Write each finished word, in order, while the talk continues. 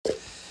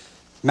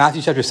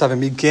Matthew chapter 7,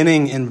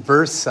 beginning in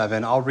verse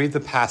 7. I'll read the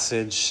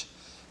passage,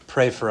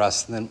 pray for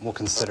us, and then we'll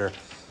consider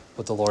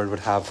what the Lord would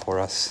have for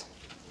us.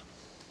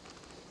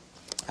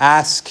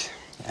 Ask,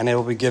 and it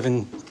will be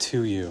given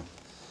to you.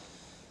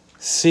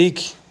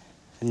 Seek,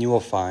 and you will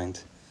find.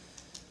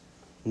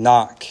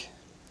 Knock,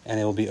 and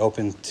it will be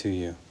opened to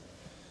you.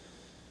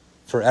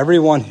 For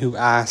everyone who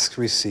asks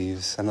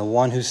receives, and the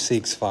one who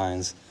seeks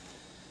finds,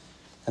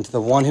 and to the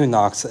one who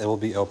knocks it will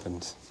be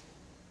opened.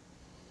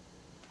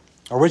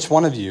 Or which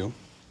one of you,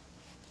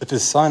 if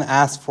his son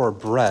asks for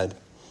bread,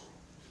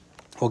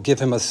 will give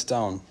him a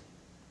stone?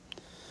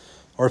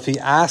 Or if he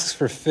asks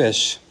for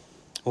fish,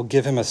 will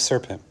give him a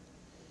serpent?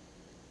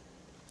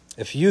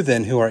 If you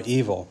then, who are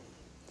evil,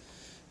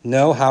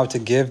 know how to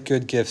give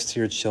good gifts to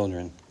your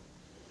children,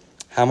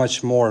 how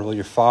much more will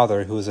your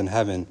Father who is in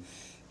heaven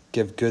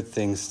give good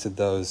things to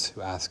those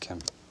who ask him?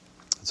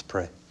 Let's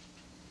pray.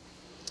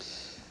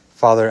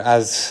 Father,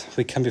 as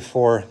we come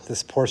before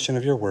this portion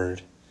of your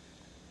word,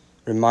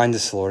 remind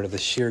us, Lord, of the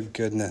sheer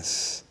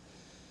goodness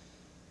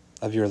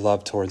of your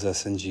love towards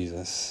us in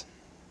Jesus.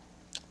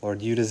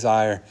 Lord, you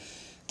desire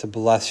to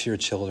bless your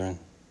children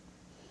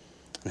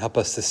and help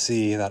us to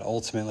see that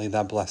ultimately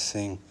that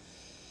blessing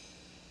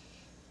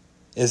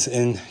is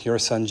in your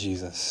Son,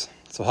 Jesus.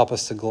 So help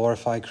us to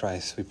glorify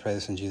Christ. We pray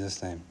this in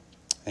Jesus' name.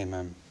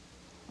 Amen.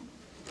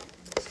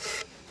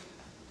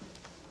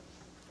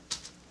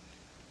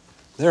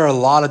 There are a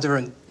lot of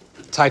different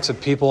types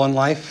of people in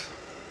life.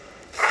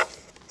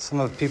 Some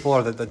of the people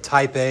are the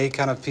type A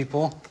kind of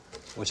people,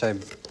 which I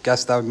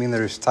guess that would mean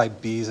there's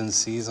type B's and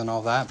C's and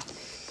all that.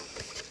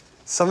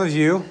 Some of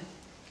you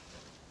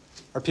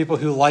are people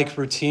who like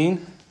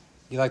routine.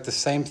 You like the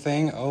same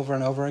thing over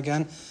and over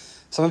again.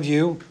 Some of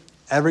you,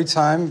 every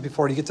time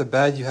before you get to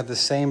bed, you have the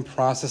same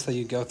process that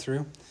you go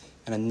through,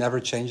 and it never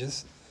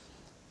changes.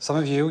 Some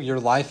of you, your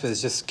life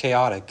is just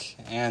chaotic,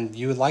 and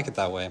you would like it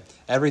that way.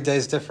 Every day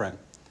is different.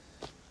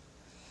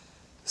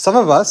 Some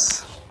of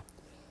us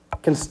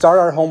can start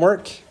our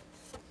homework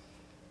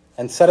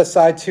and set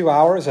aside 2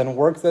 hours and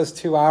work those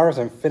 2 hours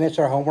and finish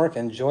our homework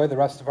and enjoy the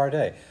rest of our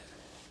day.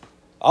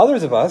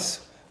 Others of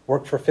us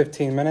work for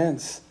 15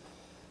 minutes,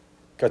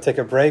 go take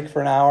a break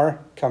for an hour,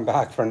 come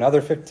back for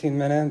another 15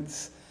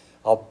 minutes.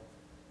 I'll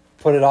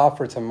put it off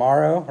for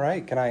tomorrow,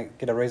 right? Can I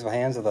get a raise of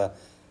hands of the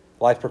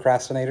life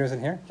procrastinators in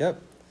here? Yep.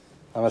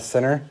 I'm a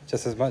sinner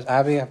just as much.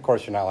 Abby, of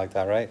course you're not like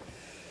that, right?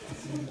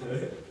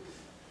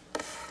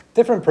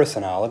 Different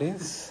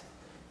personalities.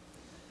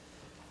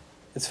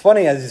 It's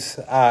funny, as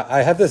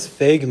I have this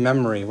vague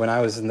memory when I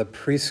was in the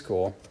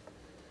preschool,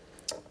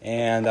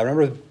 and I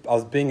remember I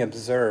was being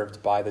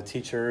observed by the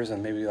teachers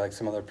and maybe like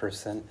some other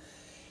person,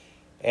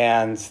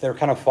 and they were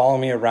kind of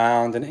following me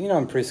around. And,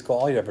 in preschool,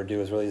 all you ever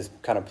do is really just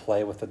kind of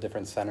play with the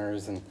different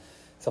centers and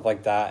stuff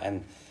like that.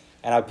 And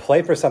I'd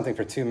play for something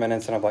for 2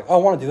 minutes, and I'm like, oh,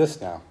 I want to do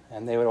this now.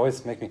 And they would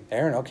always make me,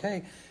 Aaron,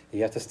 okay,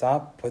 you have to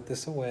stop, put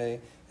this away.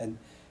 And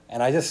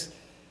I just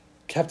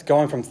kept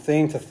going from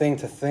thing to thing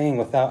to thing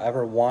without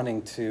ever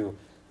wanting to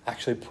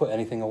actually put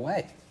anything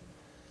away.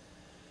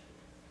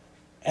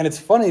 And it's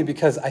funny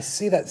because I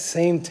see that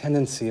same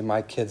tendency in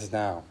my kids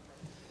now.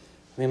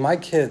 I mean, my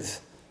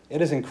kids,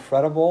 it is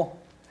incredible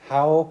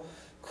how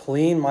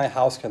clean my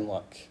house can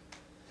look.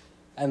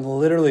 And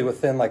literally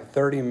within like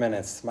 30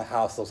 minutes, my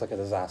house looks like a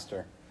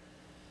disaster.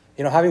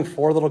 Having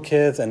 4 little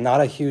kids and not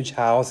a huge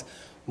house,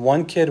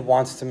 one kid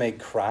wants to make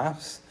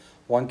crafts,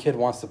 one kid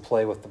wants to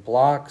play with the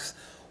blocks,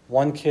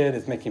 one kid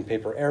is making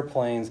paper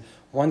airplanes,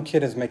 one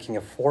kid is making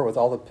a fort with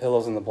all the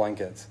pillows and the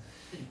blankets.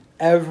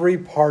 Every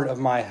part of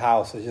my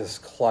house is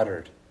just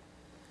cluttered.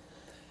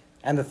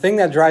 And the thing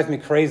that drives me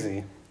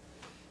crazy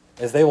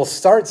is they will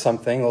start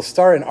something. They'll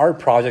start an art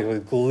project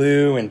with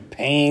glue and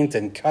paint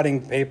and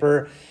cutting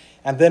paper.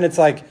 And then it's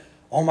like,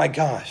 oh my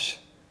gosh,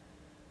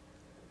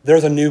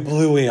 there's a new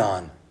Bluey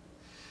on.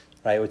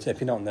 Right? Which,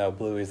 if you don't know,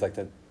 Bluey is like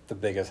the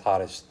biggest,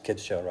 hottest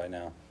kids show right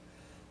now.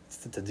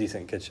 It's a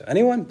decent kids show.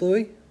 Anyone?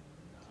 Bluey?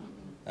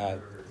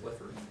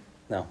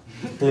 No.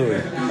 Bluey,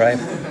 right?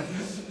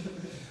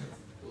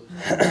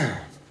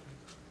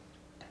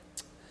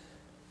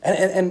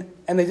 and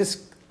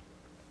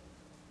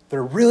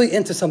they're really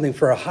into something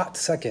for a hot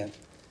second.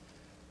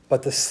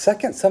 But the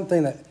second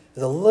something that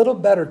is a little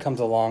better comes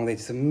along, they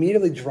just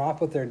immediately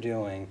drop what they're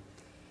doing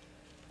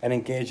and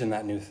engage in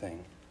that new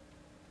thing.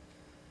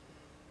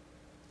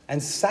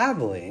 And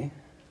sadly,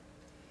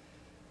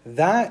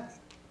 that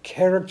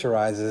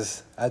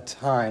characterizes at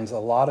times a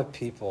lot of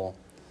people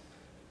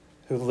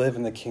who live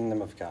in the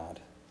kingdom of God.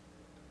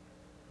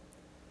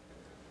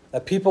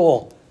 That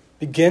people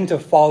begin to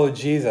follow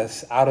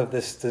Jesus out of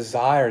this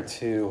desire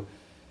to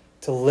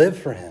live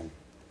for him.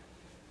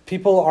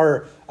 People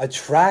are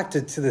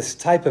attracted to this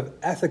type of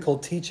ethical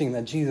teaching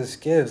that Jesus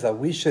gives, that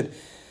we should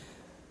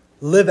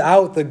live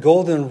out the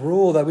golden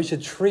rule, that we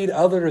should treat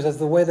others as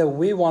the way that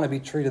we want to be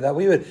treated, that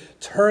we would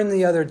turn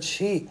the other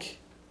cheek,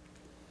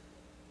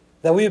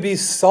 that we would be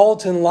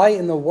salt and light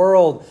in the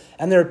world.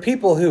 And there are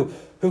people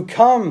who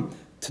come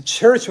to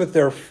church with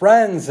their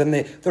friends, and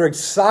they're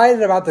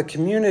excited about the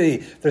community.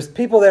 There's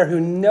people there who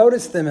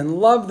notice them and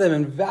love them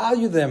and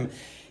value them.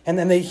 And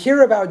then they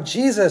hear about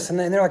Jesus, and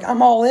they're like,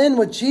 I'm all in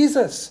with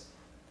Jesus.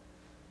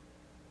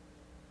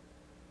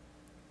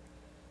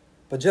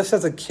 But just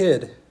as a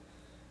kid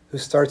who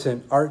starts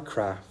an art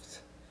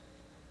craft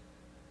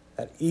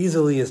that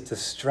easily is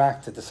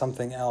distracted to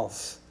something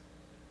else,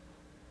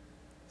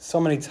 so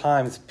many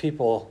times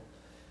people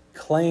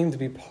claim to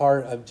be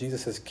part of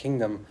Jesus'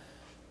 kingdom,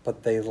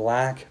 but they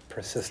lack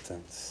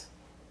persistence.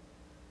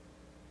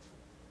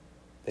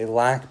 They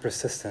lack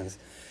persistence.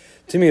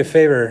 Do me a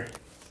favor.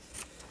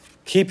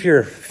 Keep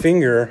your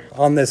finger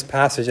on this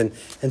passage and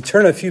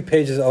turn a few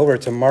pages over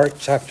to Mark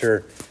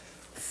chapter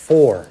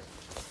 4.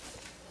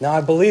 Now,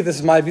 I believe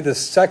this might be the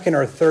second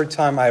or third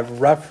time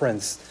I've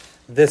referenced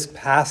this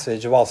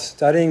passage while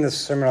studying the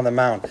Sermon on the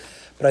Mount.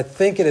 But I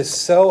think it is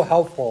so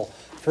helpful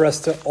for us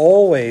to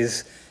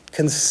always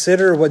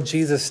consider what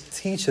Jesus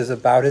teaches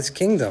about his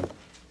kingdom.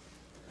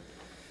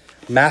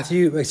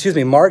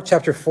 Mark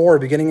chapter 4,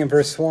 beginning in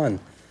verse 1.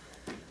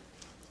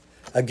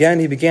 Again,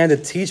 he began to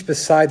teach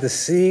beside the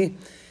sea,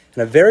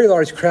 and a very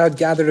large crowd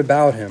gathered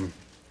about him.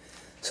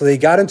 So they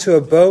got into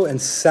a boat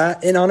and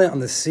sat in on it on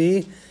the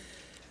sea,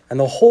 and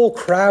the whole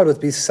crowd was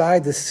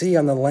beside the sea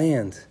on the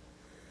land.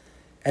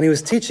 And he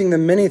was teaching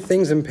them many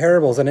things in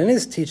parables, and in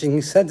his teaching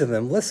he said to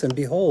them, Listen,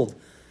 behold,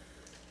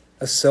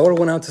 a sower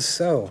went out to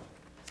sow.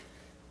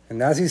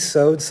 And as he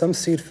sowed, some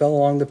seed fell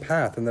along the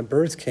path, and the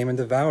birds came and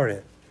devoured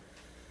it.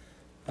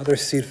 Other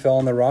seed fell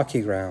on the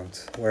rocky ground,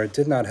 where it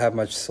did not have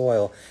much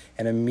soil,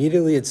 and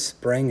immediately it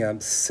sprang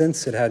up,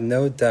 since it had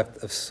no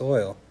depth of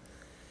soil.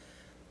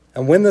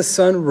 And when the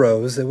sun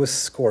rose, it was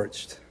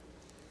scorched.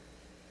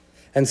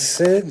 And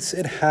since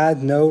it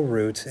had no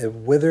root, it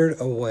withered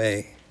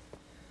away.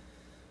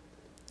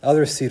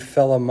 Other seed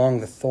fell among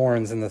the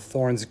thorns, and the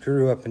thorns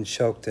grew up and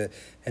choked it,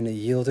 and it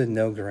yielded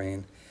no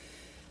grain.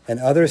 And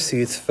other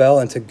seeds fell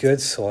into good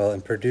soil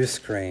and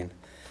produced grain,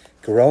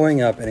 growing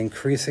up and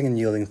increasing and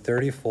yielding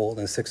 30-fold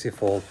and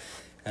 60-fold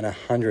and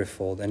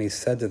 100-fold. And he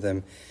said to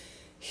them,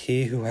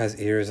 He who has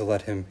ears,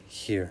 let him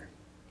hear.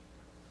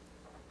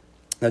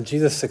 Now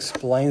Jesus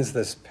explains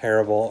this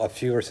parable a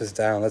few verses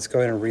down. Let's go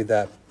ahead and read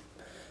that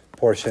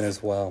portion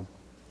as well.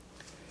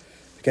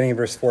 Beginning in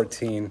verse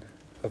 14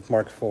 of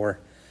Mark 4.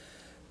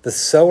 The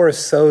sower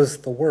sows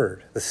the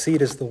word. The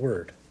seed is the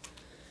word.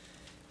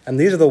 And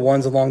these are the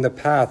ones along the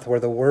path where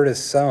the word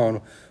is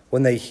sown.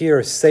 When they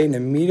hear, Satan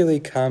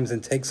immediately comes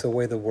and takes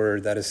away the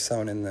word that is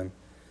sown in them.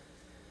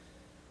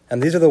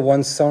 And these are the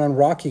ones sown on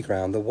rocky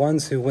ground, the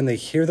ones who, when they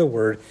hear the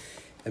word,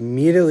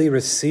 immediately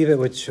receive it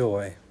with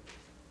joy.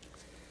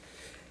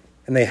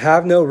 And they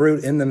have no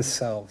root in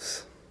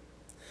themselves,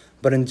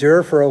 but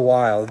endure for a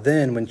while.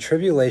 Then, when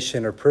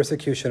tribulation or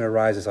persecution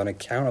arises on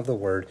account of the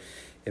word,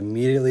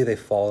 immediately they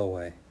fall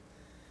away.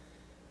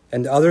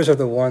 And others are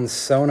the ones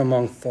sown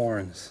among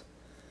thorns.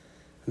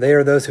 They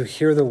are those who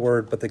hear the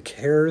word, but the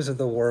cares of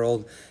the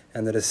world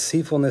and the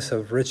deceitfulness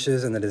of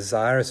riches and the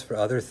desires for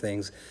other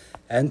things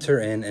enter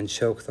in and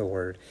choke the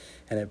word,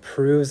 and it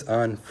proves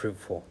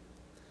unfruitful.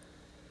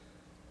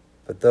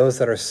 But those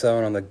that are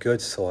sown on the good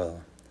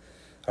soil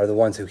are the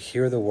ones who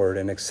hear the word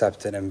and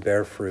accept it and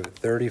bear fruit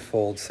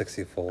 30-fold,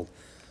 60-fold,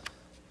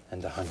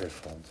 and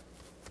 100-fold.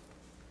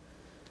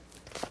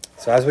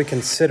 So as we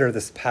consider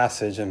this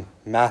passage in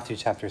Matthew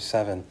chapter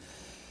 7,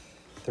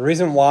 the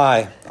reason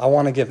why I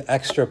want to give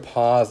extra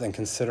pause and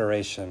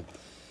consideration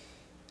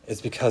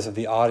is because of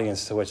the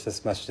audience to which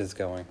this message is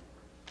going.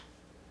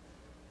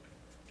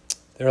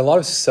 There are a lot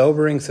of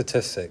sobering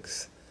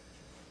statistics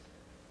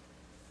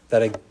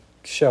that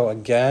show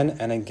again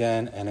and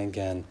again and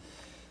again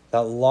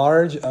that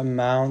large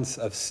amounts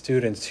of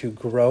students who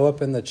grow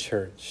up in the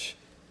church,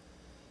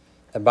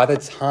 that by the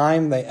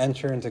time they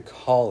enter into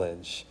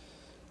college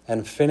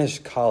and finish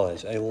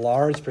college, a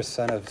large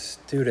percent of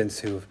students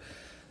who've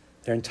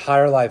their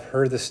entire life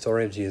heard the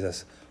story of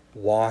Jesus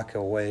walk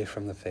away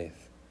from the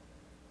faith.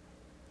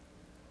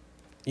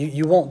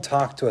 You won't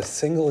talk to a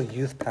single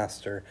youth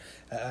pastor,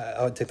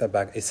 I would take that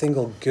back, a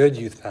single good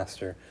youth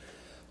pastor,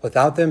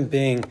 without them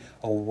being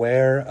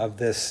aware of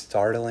this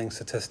startling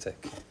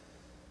statistic.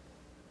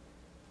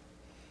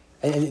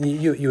 And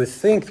you would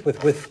think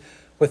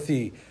with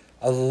the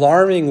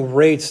alarming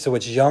rates to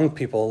which young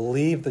people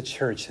leave the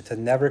church to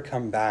never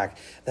come back,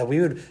 that we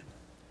would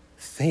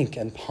think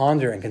and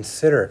ponder and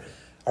consider,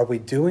 are we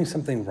doing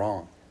something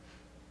wrong?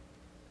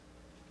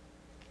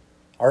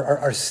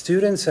 Are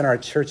students in our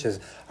churches,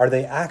 are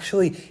they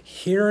actually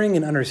hearing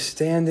and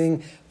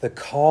understanding the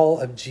call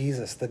of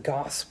Jesus, the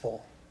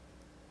gospel?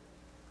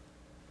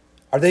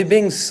 Are they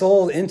being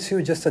sold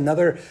into just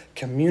another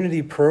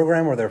community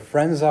program where their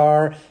friends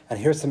are and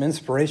hear some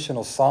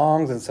inspirational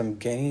songs and some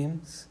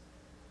games?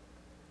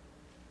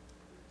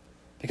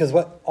 Because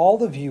what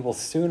all of you will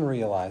soon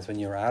realize when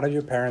you're out of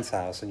your parents'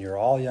 house and you're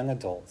all young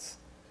adults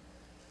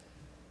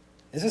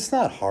is it's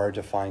not hard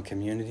to find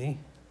community.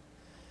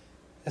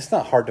 It's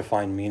not hard to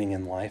find meaning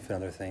in life and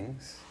other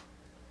things.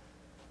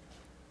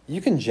 you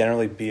can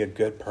generally be a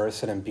good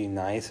person and be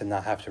nice and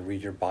not have to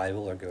read your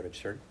Bible or go to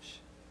church.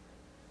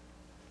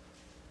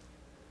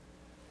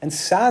 And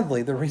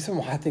sadly, the reason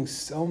why I think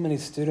so many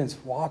students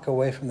walk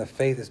away from the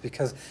faith is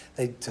because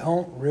they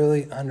don't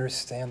really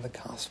understand the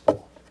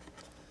gospel.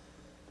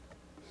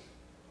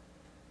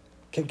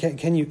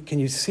 Can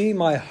you see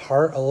my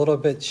heart a little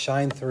bit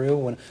shine through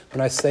when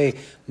I say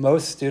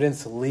most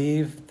students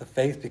leave the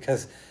faith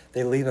because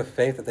they leave a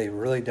faith that they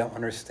really don't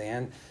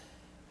understand?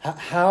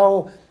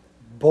 How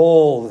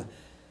bold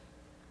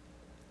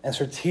and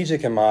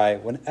strategic am I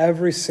when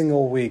every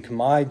single week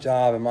my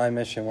job and my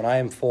mission, when I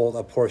unfold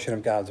a portion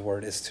of God's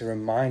word, is to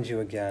remind you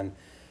again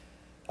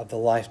of the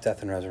life,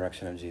 death, and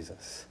resurrection of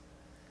Jesus.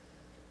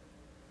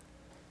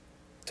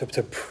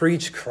 To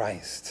preach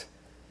Christ,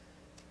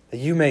 that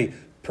you may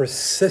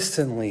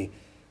persistently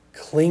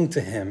cling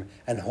to him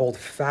and hold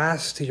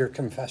fast to your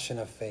confession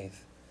of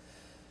faith.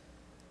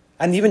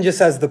 And even just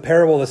as the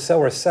parable of the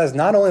sower says,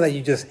 not only that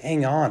you just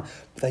hang on,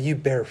 but that you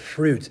bear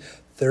fruit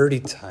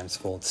 30 times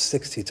fold,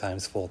 60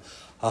 times fold,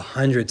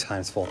 100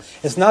 times fold.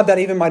 It's not that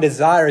even my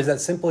desire is that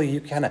simply you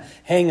kind of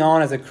hang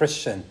on as a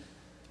Christian.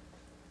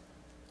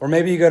 Or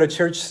maybe you go to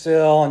church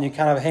still and you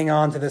kind of hang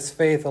on to this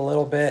faith a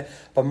little bit,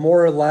 but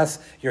more or less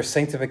your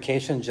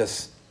sanctification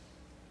just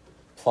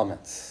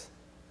plummets.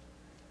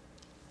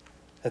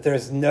 That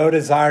there's no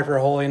desire for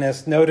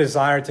holiness, no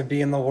desire to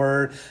be in the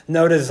Word,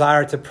 no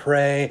desire to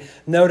pray,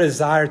 no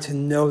desire to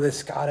know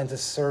this God and to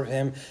serve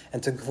him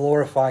and to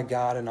glorify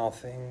God in all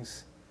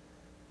things.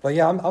 But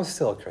yeah, I'm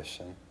still a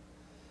Christian.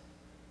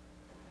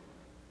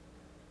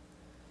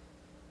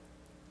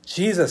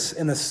 Jesus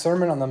in the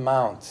Sermon on the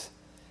Mount,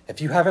 if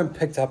you haven't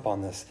picked up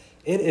on this,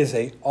 it is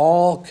an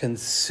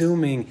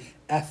all-consuming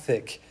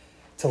ethic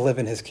to live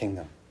in his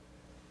kingdom.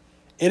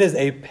 It is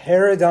a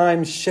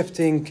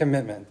paradigm-shifting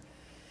commitment.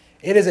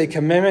 It is a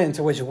commitment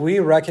into which we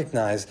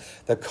recognize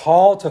the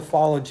call to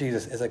follow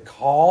Jesus is a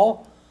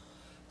call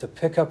to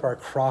pick up our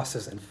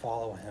crosses and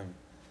follow him.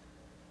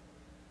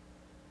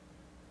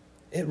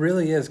 It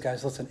really is,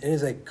 guys. Listen, it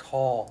is a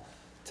call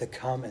to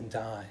come and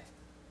die.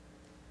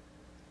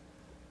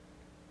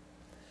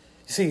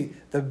 You see,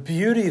 the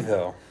beauty,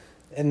 though,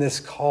 in this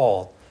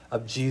call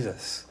of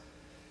Jesus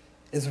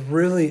is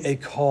really a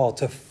call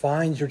to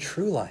find your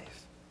true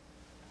life.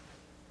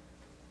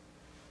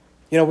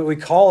 You know, we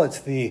call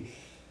it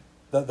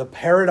the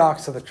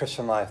paradox of the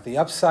Christian life, the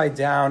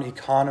upside-down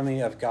economy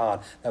of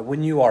God. That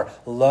when you are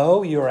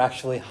low, you are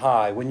actually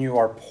high. When you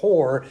are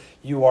poor,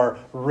 you are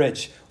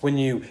rich. When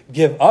you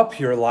give up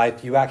your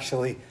life, you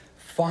actually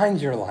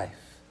find your life.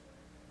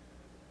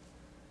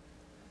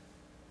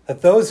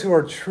 That those who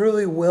are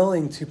truly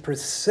willing to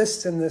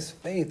persist in this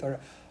faith are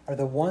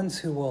the ones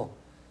who will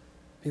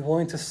be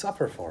willing to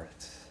suffer for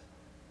it.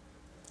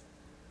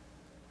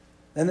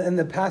 And in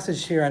the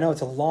passage here, I know it's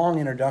a long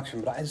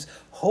introduction, but I just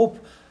hope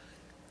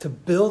to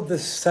build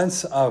this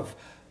sense of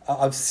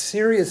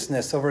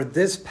seriousness over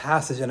this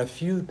passage and a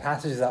few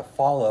passages that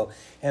follow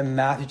in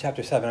Matthew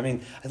chapter 7. I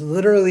mean, I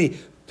literally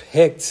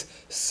picked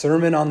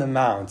Sermon on the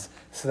Mount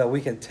so that we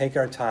can take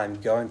our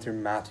time going through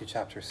Matthew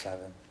chapter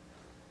 7.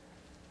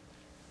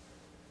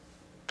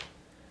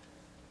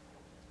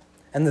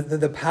 And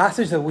the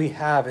passage that we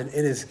have,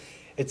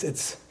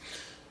 it's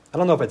I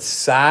don't know if it's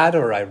sad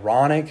or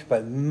ironic,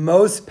 but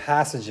most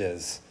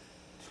passages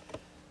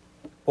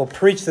will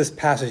preach this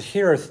passage.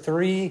 Here are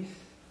 3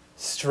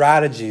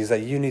 strategies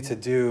that you need to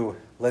do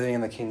living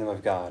in the kingdom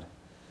of God.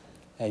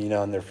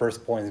 And their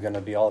first point is going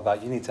to be all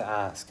about you need to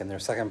ask. And their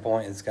second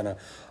point is going to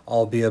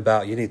all be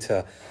about you need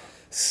to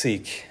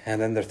seek. And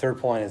then their third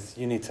point is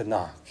you need to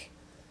knock.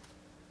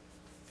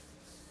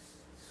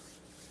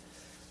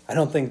 I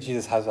don't think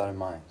Jesus has that in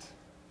mind.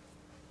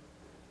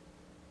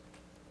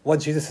 What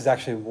Jesus is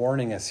actually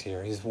warning us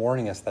here, he's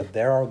warning us that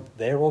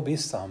there will be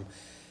some,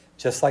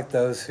 just like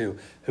those who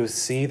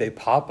see, they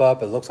pop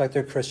up, it looks like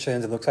they're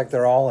Christians, it looks like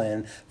they're all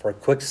in for a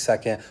quick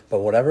second, but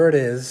whatever it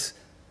is,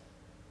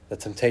 the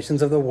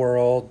temptations of the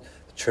world,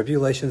 the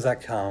tribulations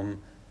that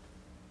come,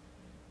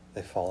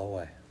 they fall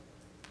away.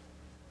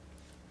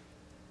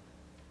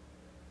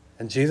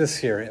 And Jesus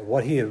here,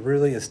 what he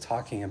really is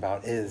talking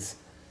about is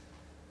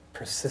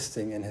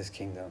persisting in his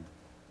kingdom,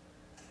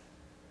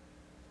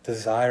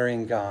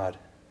 desiring God,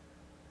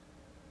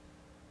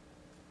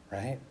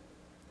 right?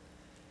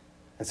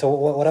 And so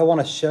what I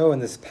want to show in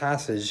this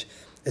passage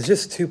is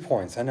just 2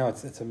 points. I know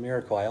it's a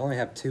miracle. I only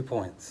have 2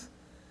 points.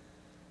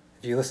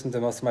 If you listen to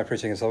most of my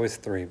preaching, it's always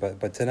 3.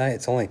 But tonight,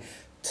 it's only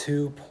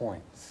 2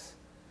 points.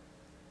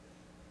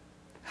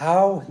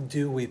 How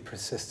do we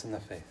persist in the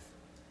faith?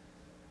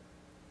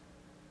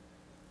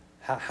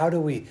 How do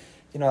we,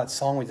 that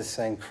song we just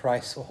sang,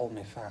 Christ will hold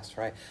me fast,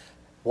 right?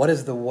 What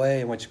is the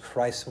way in which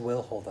Christ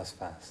will hold us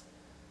fast?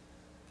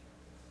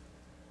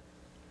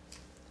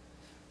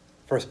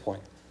 First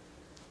point.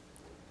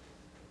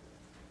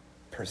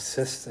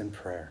 Persist in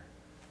prayer.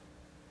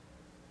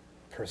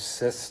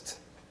 Persist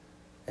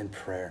in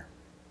prayer.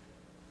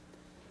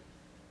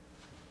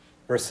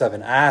 Verse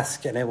 7,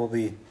 ask and it will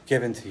be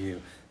given to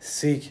you.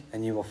 Seek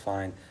and you will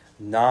find.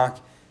 Knock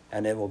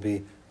and it will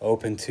be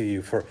open to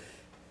you. For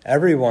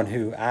Everyone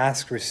who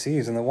asks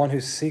receives, and the one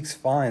who seeks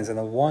finds, and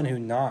the one who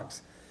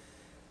knocks,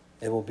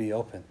 it will be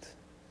opened.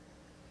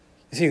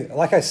 You see,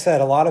 like I said,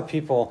 a lot of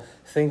people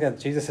think that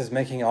Jesus is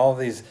making all of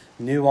these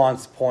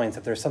nuanced points,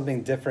 that there's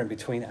something different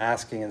between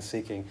asking and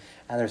seeking,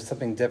 and there's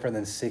something different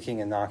than seeking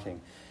and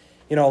knocking.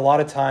 You know, a lot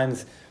of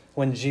times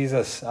when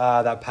Jesus,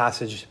 that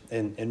passage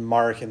in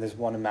Mark, and there's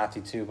one in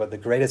Matthew too, but the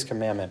greatest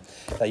commandment,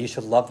 that you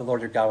should love the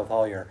Lord your God with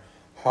all your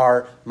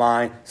heart,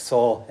 mind,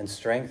 soul, and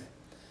strength.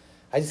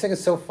 I just think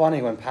it's so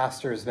funny when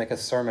pastors make a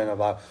sermon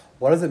about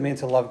what does it mean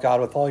to love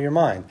God with all your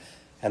mind?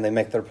 And they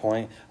make their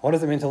point. What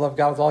does it mean to love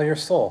God with all your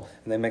soul?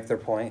 And they make their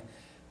point.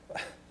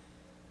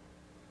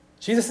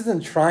 Jesus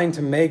isn't trying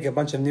to make a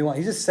bunch of nuance.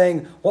 He's just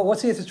saying,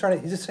 what's he just trying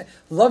to, he's just saying,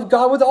 love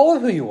God with all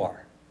of who you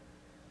are.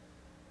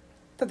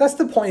 That's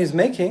the point he's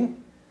making.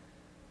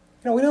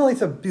 You know, we don't need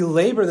to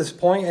belabor this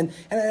point.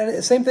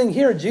 And same thing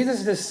here. Jesus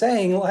is just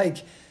saying, like,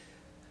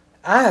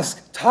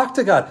 ask, talk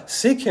to God,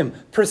 seek him,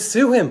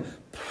 pursue him,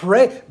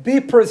 pray, be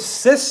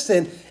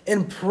persistent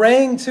in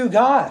praying to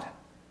God.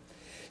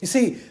 You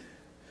see,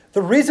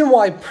 the reason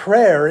why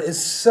prayer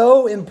is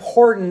so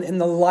important in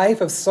the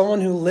life of someone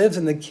who lives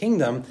in the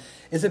kingdom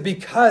is it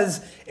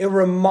because it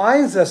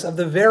reminds us of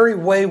the very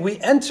way we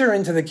enter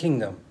into the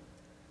kingdom.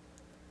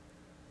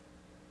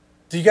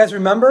 Do you guys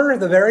remember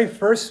the very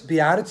first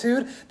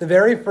beatitude, the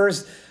very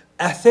first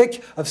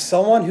ethic of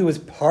someone who is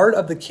part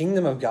of the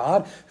kingdom of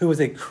God, who is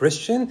a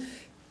Christian?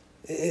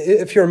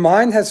 If your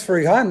mind has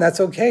forgotten, that's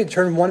okay.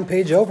 Turn one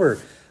page over.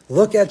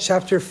 Look at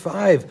chapter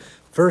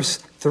 5, verse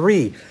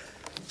 3.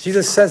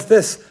 Jesus says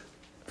this,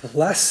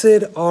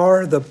 "Blessed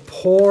are the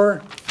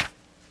poor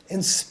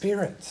in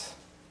spirit."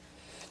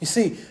 You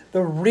see,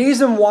 the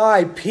reason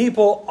why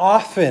people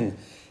often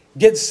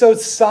get so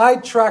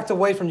sidetracked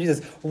away from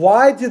Jesus,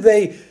 why do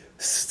they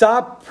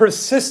stop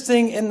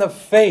persisting in the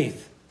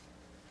faith?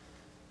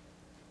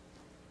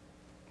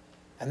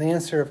 And the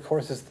answer, of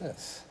course, is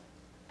this,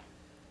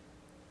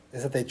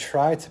 is that they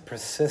try to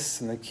persist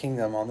in the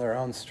kingdom on their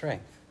own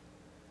strength.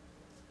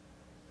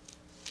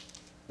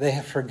 They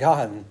have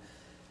forgotten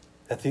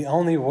that the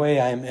only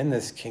way I am in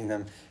this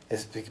kingdom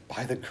is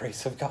by the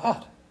grace of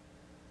God.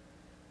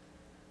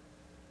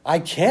 I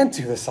can't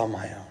do this on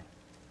my own.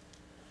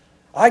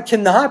 I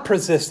cannot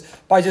persist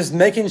by just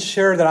making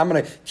sure that I'm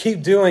going to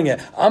keep doing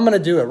it. I'm going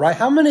to do it, right?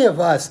 How many of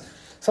us,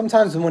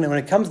 sometimes when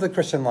it comes to the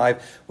Christian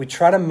life, we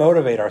try to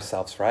motivate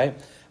ourselves, right?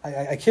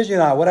 I kid you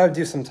not, what I would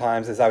do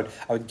sometimes is I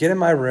would get in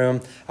my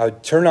room, I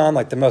would turn on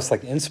like the most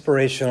like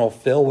inspirational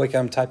Phil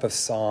Wickham type of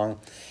song,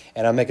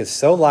 and I'd make it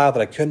so loud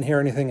that I couldn't hear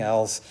anything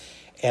else.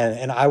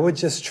 And I would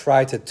just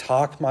try to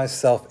talk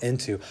myself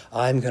into,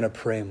 I'm going to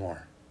pray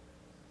more.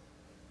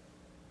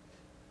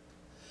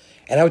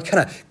 And I would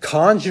kind of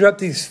conjure up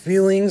these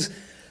feelings,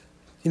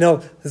 you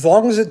know, as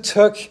long as it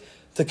took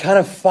to kind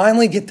of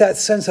finally get that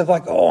sense of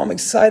like, oh, I'm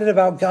excited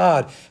about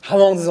God. How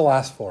long does it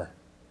last for?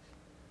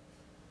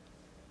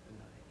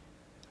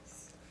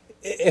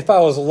 If I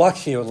was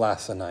lucky, it would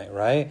last a night,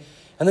 right?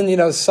 And then, you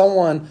know,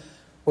 someone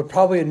would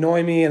probably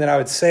annoy me, and then I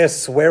would say a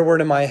swear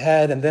word in my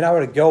head, and then I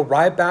would go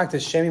right back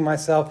to shaming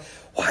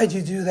myself. Why'd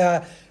you do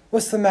that?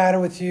 What's the matter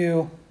with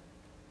you?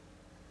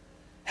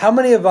 How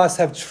many of us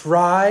have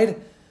tried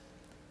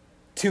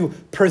to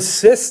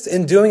persist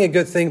in doing a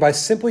good thing by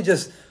simply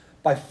just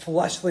by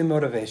fleshly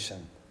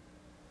motivation?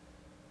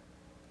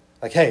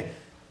 Like, hey,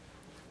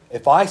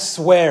 if I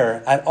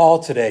swear at all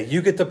today,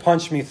 you get to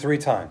punch me 3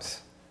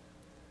 times.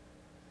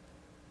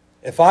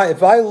 If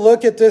I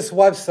look at this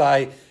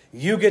website,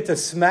 you get to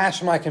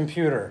smash my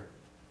computer.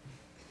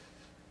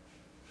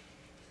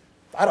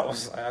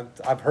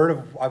 I've heard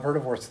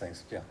of worse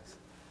things, to be honest.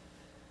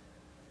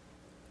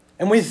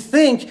 And we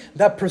think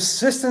that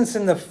persistence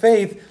in the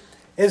faith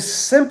is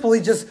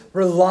simply just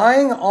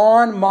relying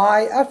on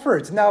my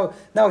efforts. Now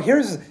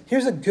here's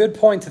a good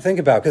point to think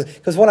about,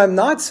 because what I'm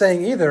not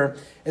saying either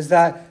is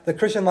that the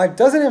Christian life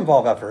doesn't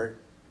involve effort.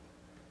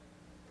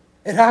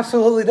 It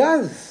absolutely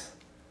does.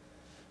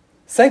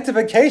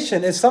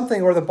 Sanctification is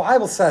something where the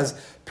Bible says,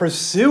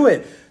 pursue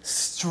it,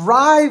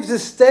 strive to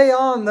stay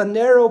on the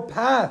narrow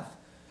path.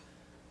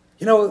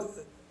 You know,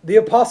 the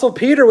Apostle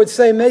Peter would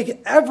say,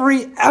 make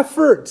every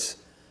effort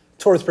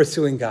towards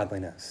pursuing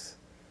godliness.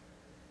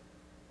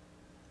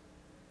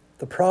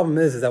 The problem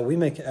is that we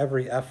make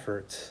every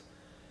effort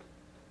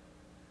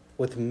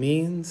with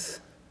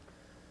means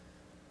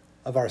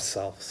of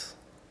ourselves,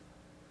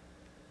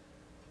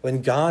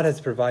 when God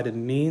has provided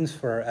means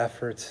for our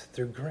efforts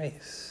through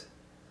grace.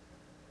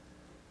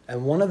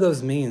 And one of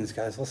those means,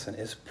 guys, listen,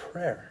 is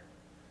prayer.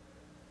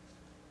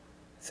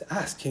 It's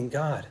asking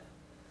God,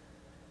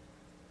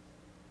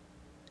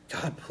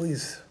 God,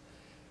 please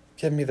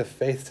give me the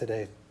faith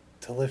today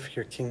to live for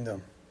your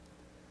kingdom.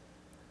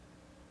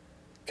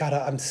 God,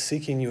 I'm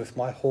seeking you with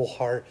my whole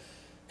heart.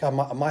 God,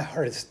 my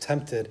heart is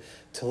tempted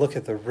to look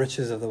at the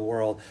riches of the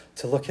world,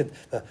 to look at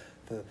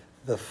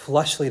the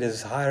fleshly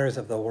desires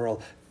of the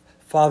world.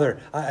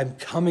 Father, I'm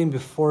coming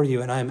before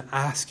you and I'm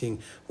asking,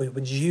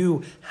 would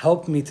you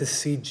help me to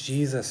see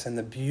Jesus and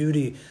the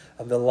beauty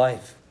of the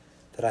life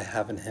that I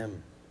have in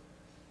him?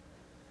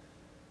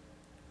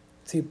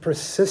 See,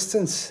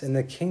 persistence in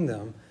the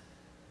kingdom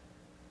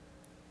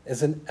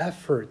is an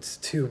effort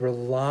to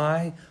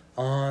rely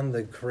on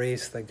the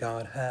grace that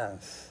God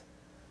has.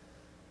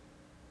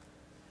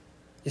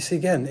 You see,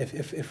 again,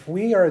 if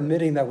we are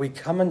admitting that we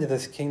come into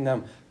this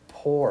kingdom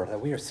poor, that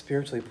we are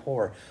spiritually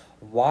poor,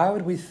 why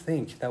would we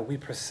think that we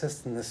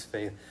persist in this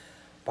faith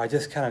by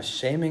just kind of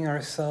shaming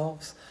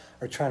ourselves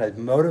or trying to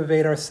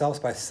motivate ourselves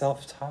by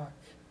self-talk?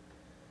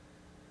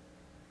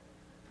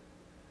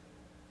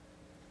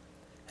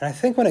 And I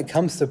think when it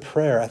comes to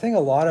prayer, I think a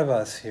lot of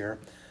us here,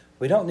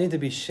 we don't need to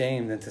be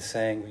shamed into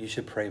saying you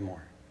should pray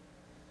more.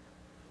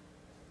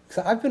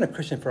 Because I've been a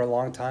Christian for a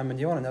long time, and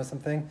you want to know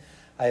something?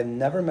 I have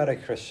never met a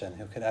Christian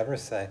who could ever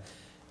say,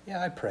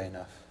 yeah, I pray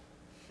enough.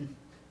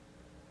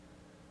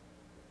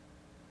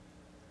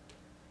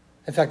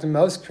 In fact,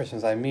 most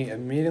Christians I meet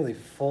immediately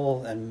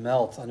fall and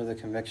melt under the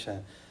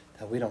conviction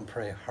that we don't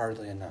pray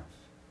hardly enough.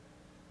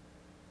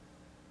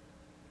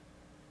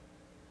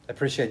 I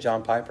appreciate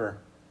John Piper.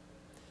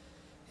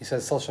 He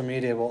says social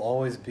media will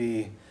always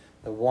be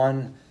the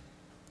one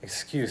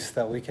excuse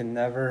that we can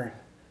never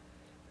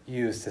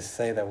use to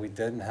say that we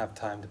didn't have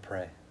time to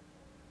pray.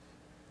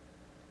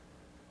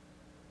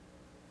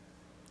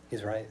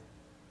 He's right.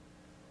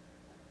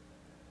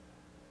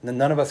 And then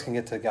none of us can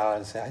get to God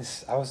and say,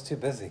 I was too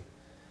busy.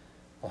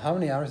 Well, how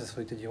many hours this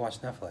week did you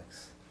watch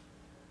Netflix?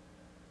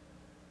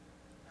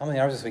 How many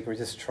hours this week were you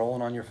just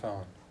trolling on your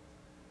phone?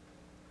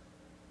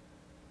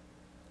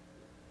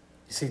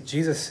 You see,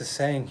 Jesus is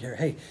saying here,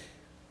 hey,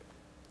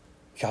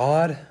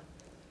 God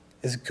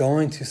is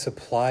going to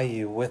supply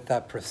you with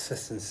that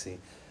persistency,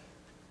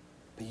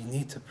 but you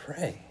need to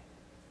pray.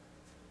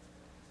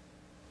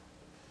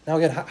 Now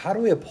again, how do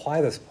we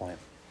apply this point?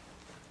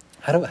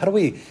 How do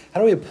we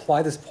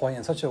apply this point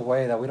in such a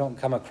way that we don't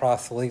come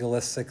across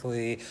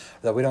legalistically,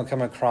 that we don't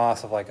come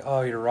across of like,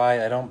 oh, you're right,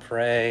 I don't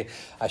pray,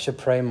 I should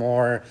pray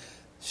more,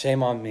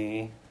 shame on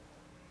me.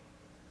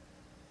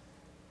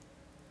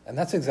 And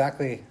that's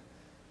exactly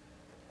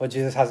what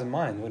Jesus has in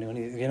mind when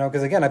he,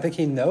 because again, I think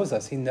he knows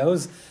us. He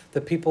knows the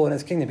people in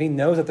his kingdom. He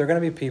knows that they're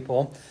going to be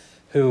people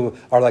who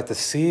are like the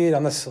seed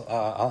on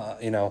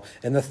the,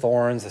 in the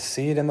thorns, the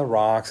seed in the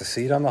rocks, the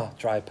seed on the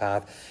dry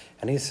path.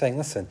 And he's saying,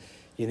 listen,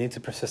 you need to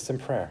persist in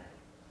prayer.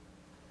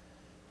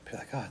 Be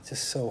like, oh, it's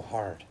just so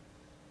hard.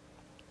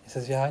 He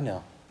says, yeah, I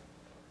know.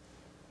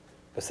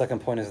 The second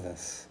point is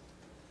this.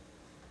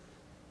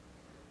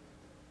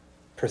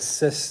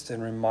 Persist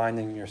in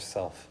reminding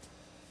yourself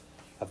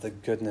of the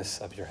goodness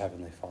of your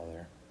Heavenly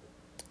Father.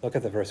 Look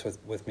at the verse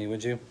with me,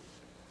 would you?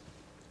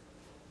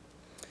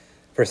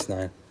 Verse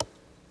 9.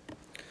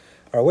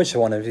 Or which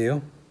one of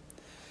you,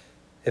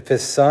 if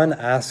his son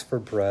asks for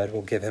bread,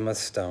 will give him a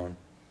stone?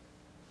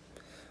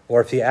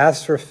 Or if he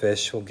asks for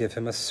fish, will give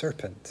him a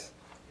serpent?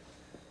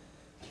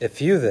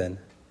 If you then,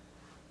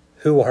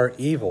 who are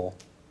evil,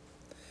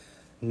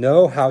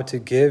 know how to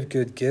give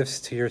good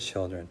gifts to your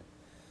children,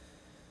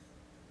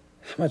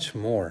 how much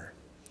more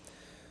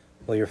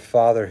will your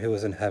Father who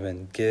is in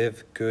heaven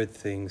give good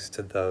things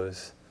to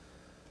those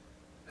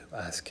who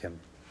ask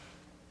him?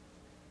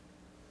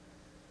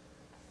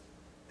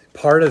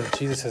 Part of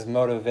Jesus'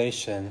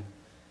 motivation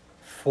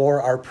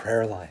for our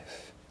prayer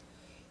life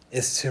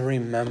is to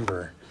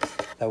remember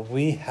that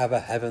we have a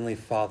Heavenly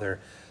Father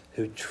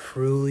who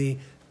truly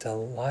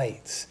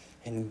delights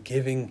in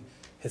giving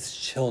his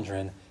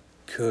children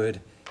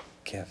good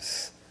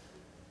gifts.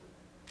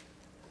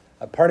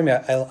 Part of me,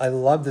 I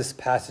love this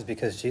passage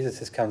because Jesus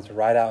just comes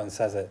right out and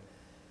says it.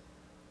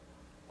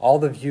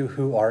 All of you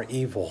who are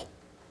evil.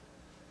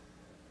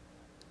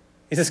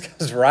 He just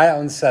comes right out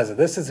and says it.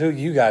 This is who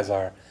you guys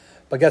are.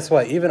 But guess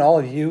what? Even all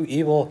of you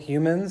evil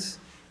humans,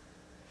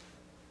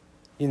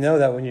 you know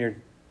that when your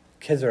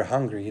kids are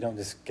hungry, you don't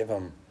just give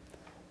them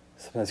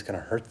something that's going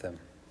to hurt them.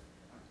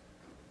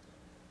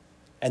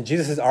 And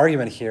Jesus'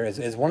 argument here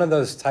is one of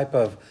those type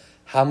of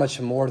how much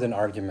more than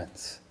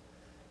arguments.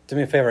 Do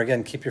me a favor,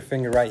 again, keep your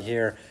finger right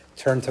here.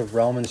 Turn to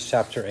Romans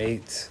chapter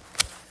 8.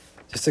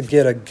 Just to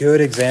get a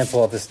good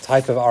example of this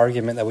type of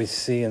argument that we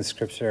see in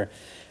Scripture.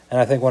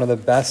 And I think one of the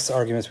best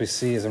arguments we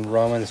see is in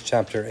Romans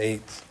chapter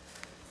 8.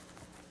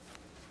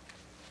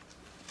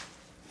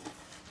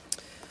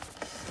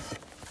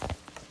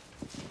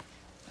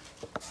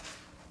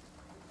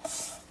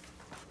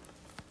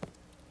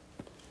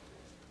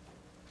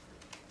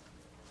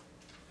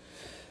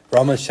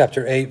 Romans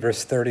chapter 8,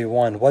 verse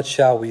 31. What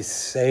shall we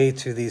say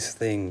to these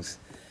things?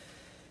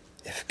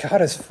 If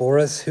God is for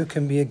us, who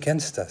can be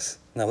against us?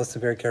 Now listen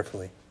very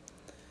carefully.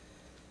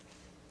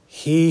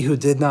 He who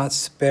did not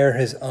spare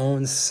his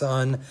own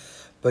son,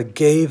 but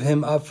gave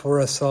him up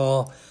for us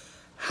all,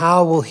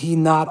 how will he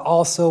not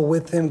also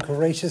with him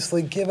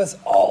graciously give us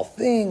all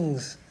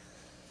things?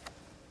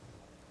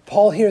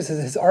 Paul here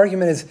says his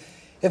argument is,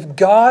 if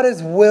God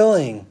is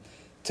willing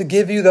to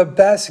give you the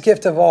best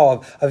gift of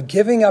all, of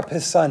giving up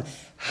his son,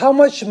 how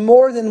much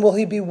more then will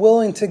he be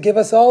willing to give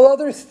us all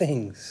other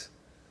things?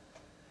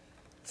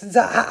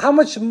 How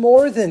much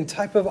more than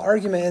type of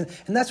argument?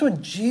 And that's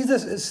what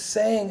Jesus is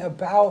saying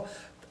about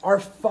our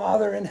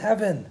Father in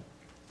heaven.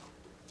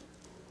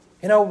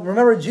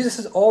 Remember, Jesus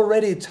has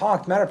already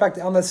talked. Matter of fact,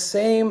 on the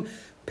same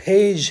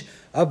page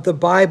of the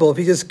Bible, if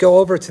you just go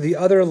over to the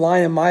other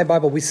line in my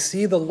Bible, we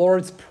see the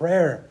Lord's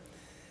Prayer.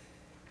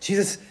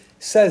 Jesus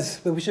says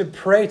that we should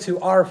pray to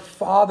our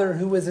Father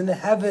who is in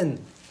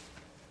heaven,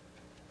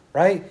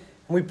 right?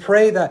 And we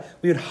pray that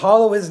we would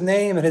hallow his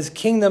name and his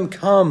kingdom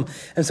come.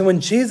 And so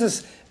when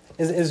Jesus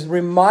is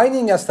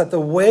reminding us that the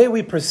way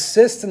we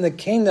persist in the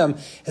kingdom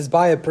is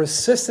by a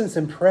persistence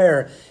in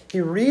prayer,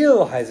 he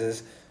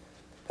realizes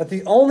that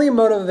the only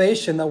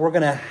motivation that we're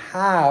going to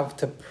have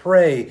to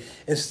pray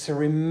is to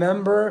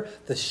remember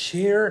the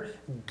sheer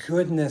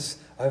goodness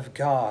of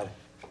God.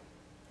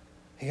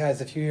 Hey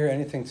guys, if you hear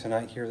anything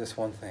tonight, hear this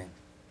one thing.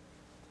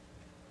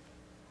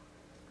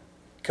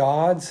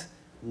 God's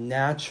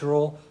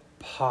natural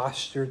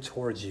posture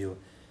towards you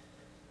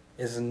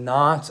is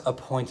not a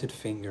pointed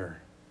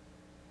finger.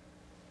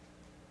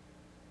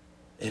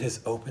 It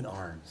is open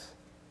arms.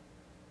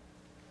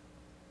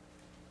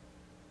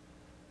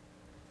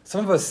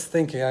 Some of us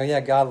think,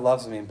 yeah, God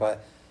loves me, but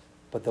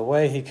the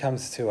way he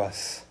comes to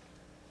us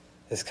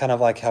is kind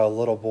of like how a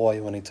little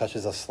boy when he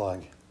touches a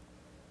slug.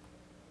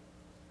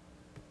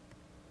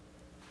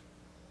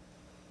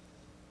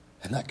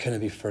 And that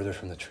couldn't be further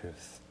from the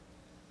truth.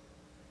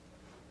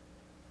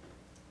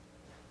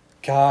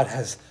 God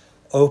has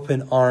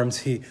open arms.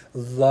 He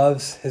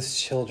loves his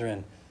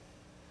children.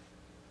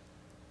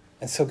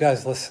 And so,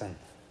 guys, listen.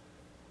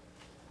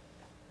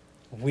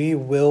 We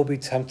will be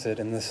tempted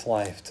in this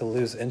life to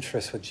lose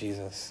interest with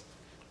Jesus.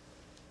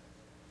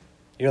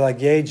 You're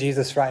like, yay,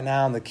 Jesus, right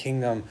now in the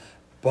kingdom.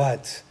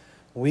 But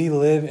we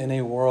live in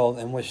a world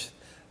in which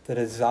the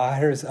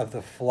desires of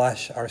the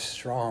flesh are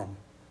strong.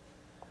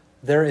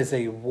 There is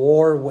a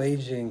war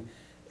waging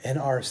in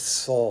our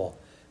soul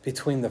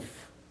between the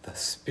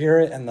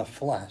spirit and the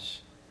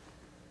flesh.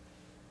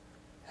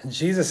 And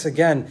Jesus,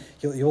 again,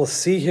 you will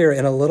see here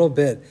in a little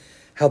bit,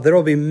 how there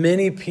will be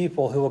many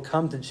people who will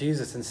come to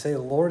Jesus and say,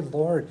 Lord,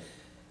 Lord,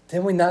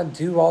 didn't we not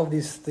do all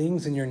these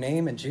things in your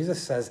name? And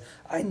Jesus says,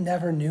 I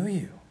never knew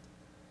you.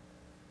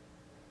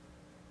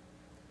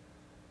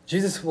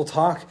 Jesus will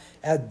talk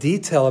at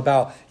detail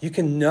about you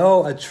can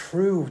know a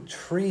true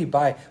tree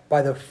by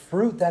the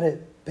fruit that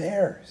it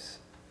bears.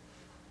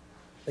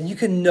 And you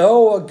can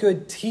know a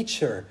good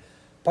teacher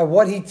by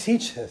what he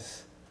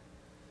teaches.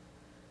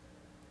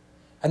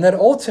 And that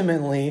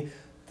ultimately,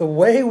 the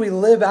way we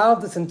live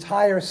out this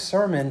entire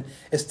sermon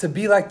is to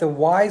be like the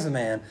wise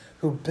man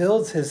who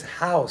builds his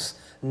house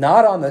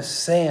not on the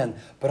sand,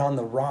 but on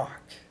the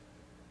rock.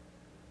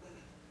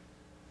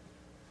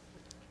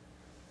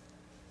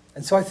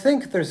 And so I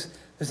think there's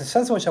a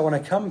sense in which I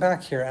want to come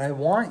back here, and I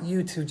want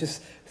you to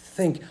just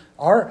think,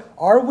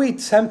 are we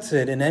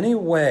tempted in any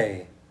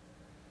way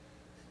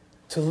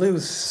to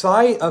lose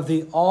sight of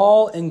the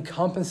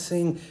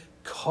all-encompassing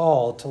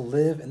call to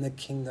live in the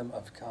kingdom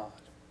of God?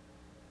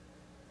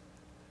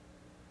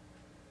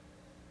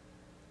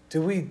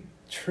 Do we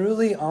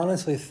truly,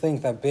 honestly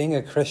think that being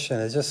a Christian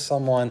is just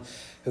someone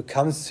who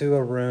comes to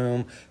a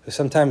room, who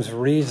sometimes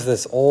reads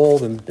this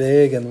old and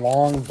big and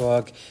long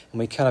book, and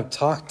we kind of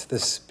talk to the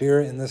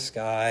Spirit in the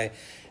sky,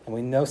 and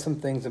we know some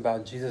things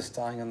about Jesus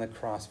dying on the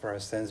cross for our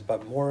sins,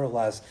 but more or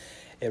less,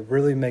 it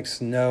really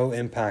makes no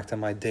impact on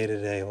my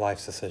day-to-day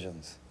life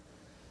decisions?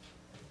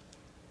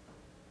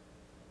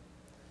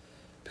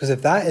 Because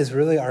if that is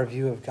really our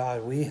view of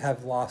God, we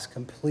have lost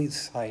complete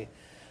sight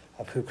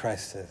of who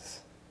Christ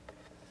is,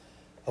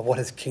 of what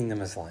his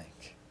kingdom is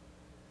like.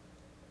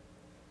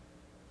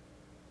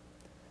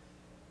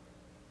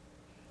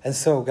 And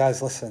so,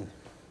 guys, listen.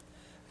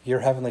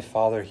 Your heavenly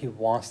Father, he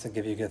wants to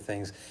give you good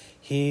things.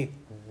 He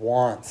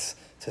wants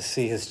to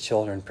see his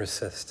children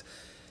persist.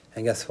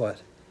 And guess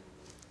what?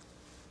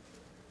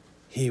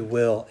 He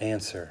will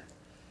answer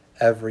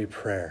every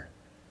prayer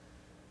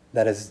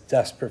that is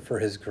desperate for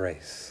his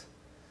grace.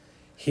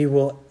 He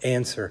will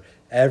answer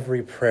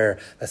every prayer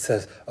that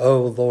says,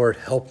 oh, Lord,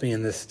 help me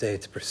in this day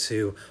to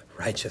pursue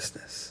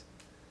righteousness,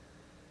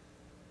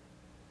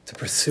 to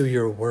pursue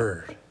your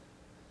word.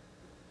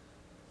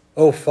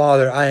 Oh,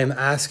 Father, I am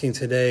asking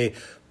today,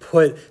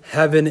 put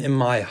heaven in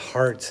my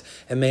heart,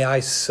 and may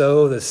I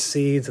sow the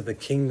seeds of the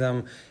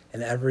kingdom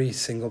in every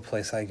single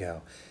place I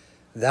go.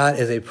 That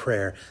is a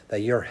prayer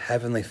that your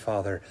heavenly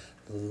Father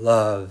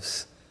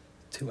loves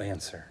to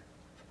answer.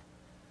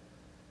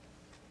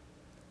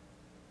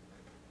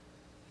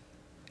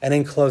 And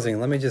in closing,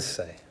 let me just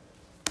say,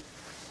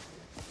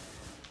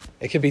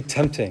 it could be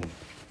tempting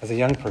as a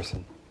young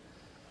person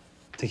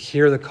to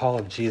hear the call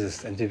of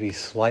Jesus and to be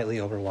slightly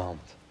overwhelmed.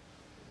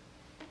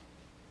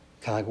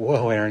 Kind of like,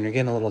 whoa, Aaron, you're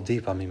getting a little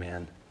deep on me,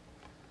 man.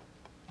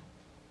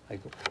 Like,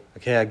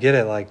 okay, I get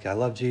it. Like, I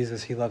love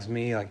Jesus. He loves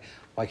me. Like,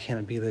 why can't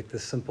it be like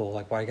this simple?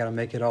 Like, why I got to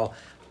make it all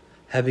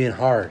heavy and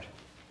hard?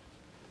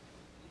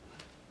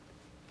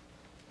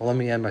 Well, let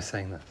me end by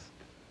saying this.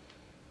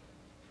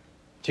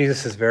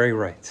 Jesus is very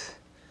right.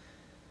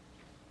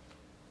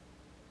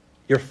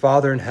 Your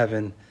Father in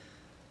heaven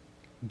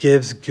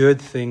gives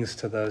good things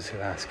to those who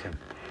ask him.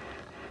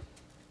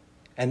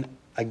 And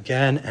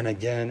again and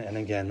again and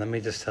again, let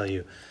me just tell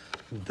you,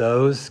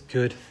 those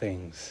good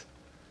things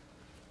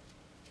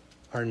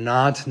are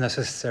not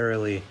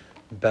necessarily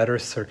better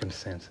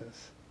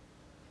circumstances,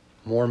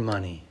 more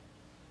money,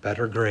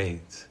 better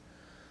grades,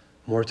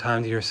 more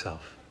time to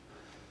yourself.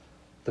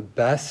 The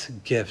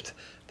best gift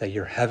that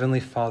your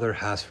Heavenly Father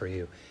has for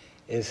you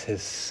is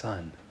His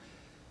Son,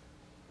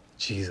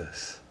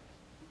 Jesus.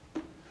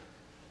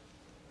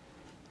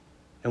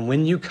 And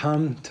when you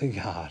come to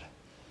God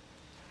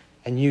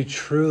and you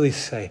truly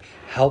say,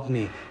 help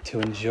me to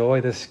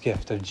enjoy this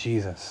gift of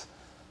Jesus,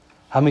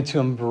 help me to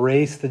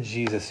embrace the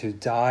Jesus who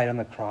died on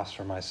the cross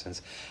for my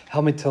sins,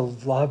 help me to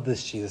love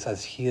this Jesus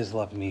as He has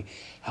loved me,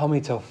 help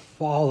me to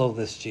follow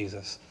this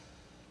Jesus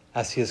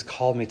as He has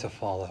called me to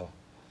follow,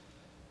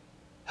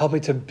 help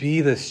me to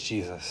be this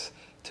Jesus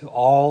to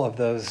all of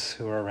those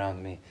who are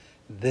around me.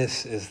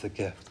 This is the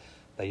gift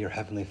that your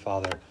Heavenly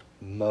Father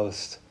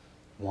most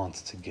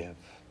wants to give.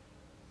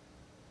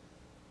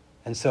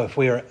 And so if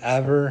we are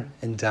ever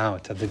in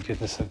doubt of the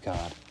goodness of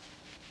God,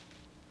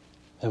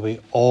 and we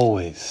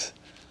always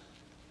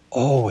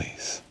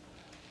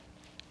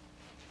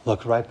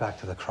look right back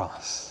to the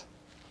cross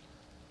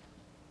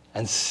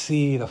and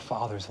see the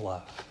Father's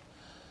love.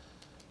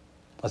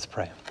 Let's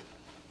pray.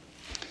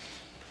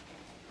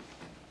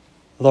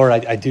 Lord,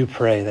 I do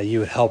pray that you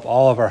would help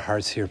all of our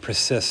hearts here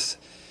persist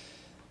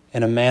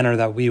in a manner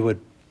that we would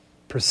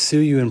pursue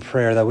you in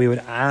prayer, that we would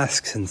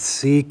ask and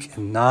seek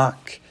and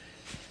knock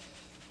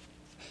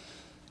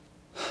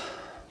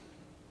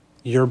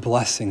your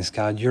blessings,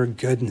 God, your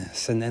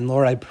goodness. And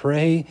Lord, I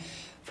pray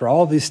for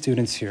all these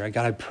students here.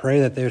 God, I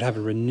pray that they would have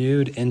a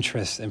renewed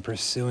interest in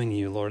pursuing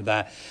you, Lord,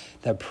 that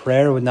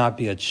prayer would not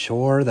be a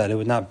chore, that it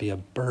would not be a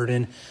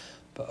burden,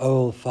 but,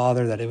 oh,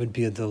 Father, that it would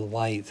be a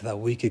delight, that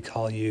we could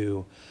call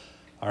you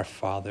our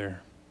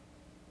Father.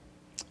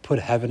 Put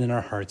heaven in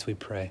our hearts, we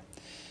pray.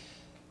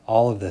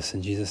 All of this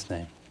in Jesus'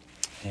 name,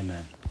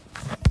 amen.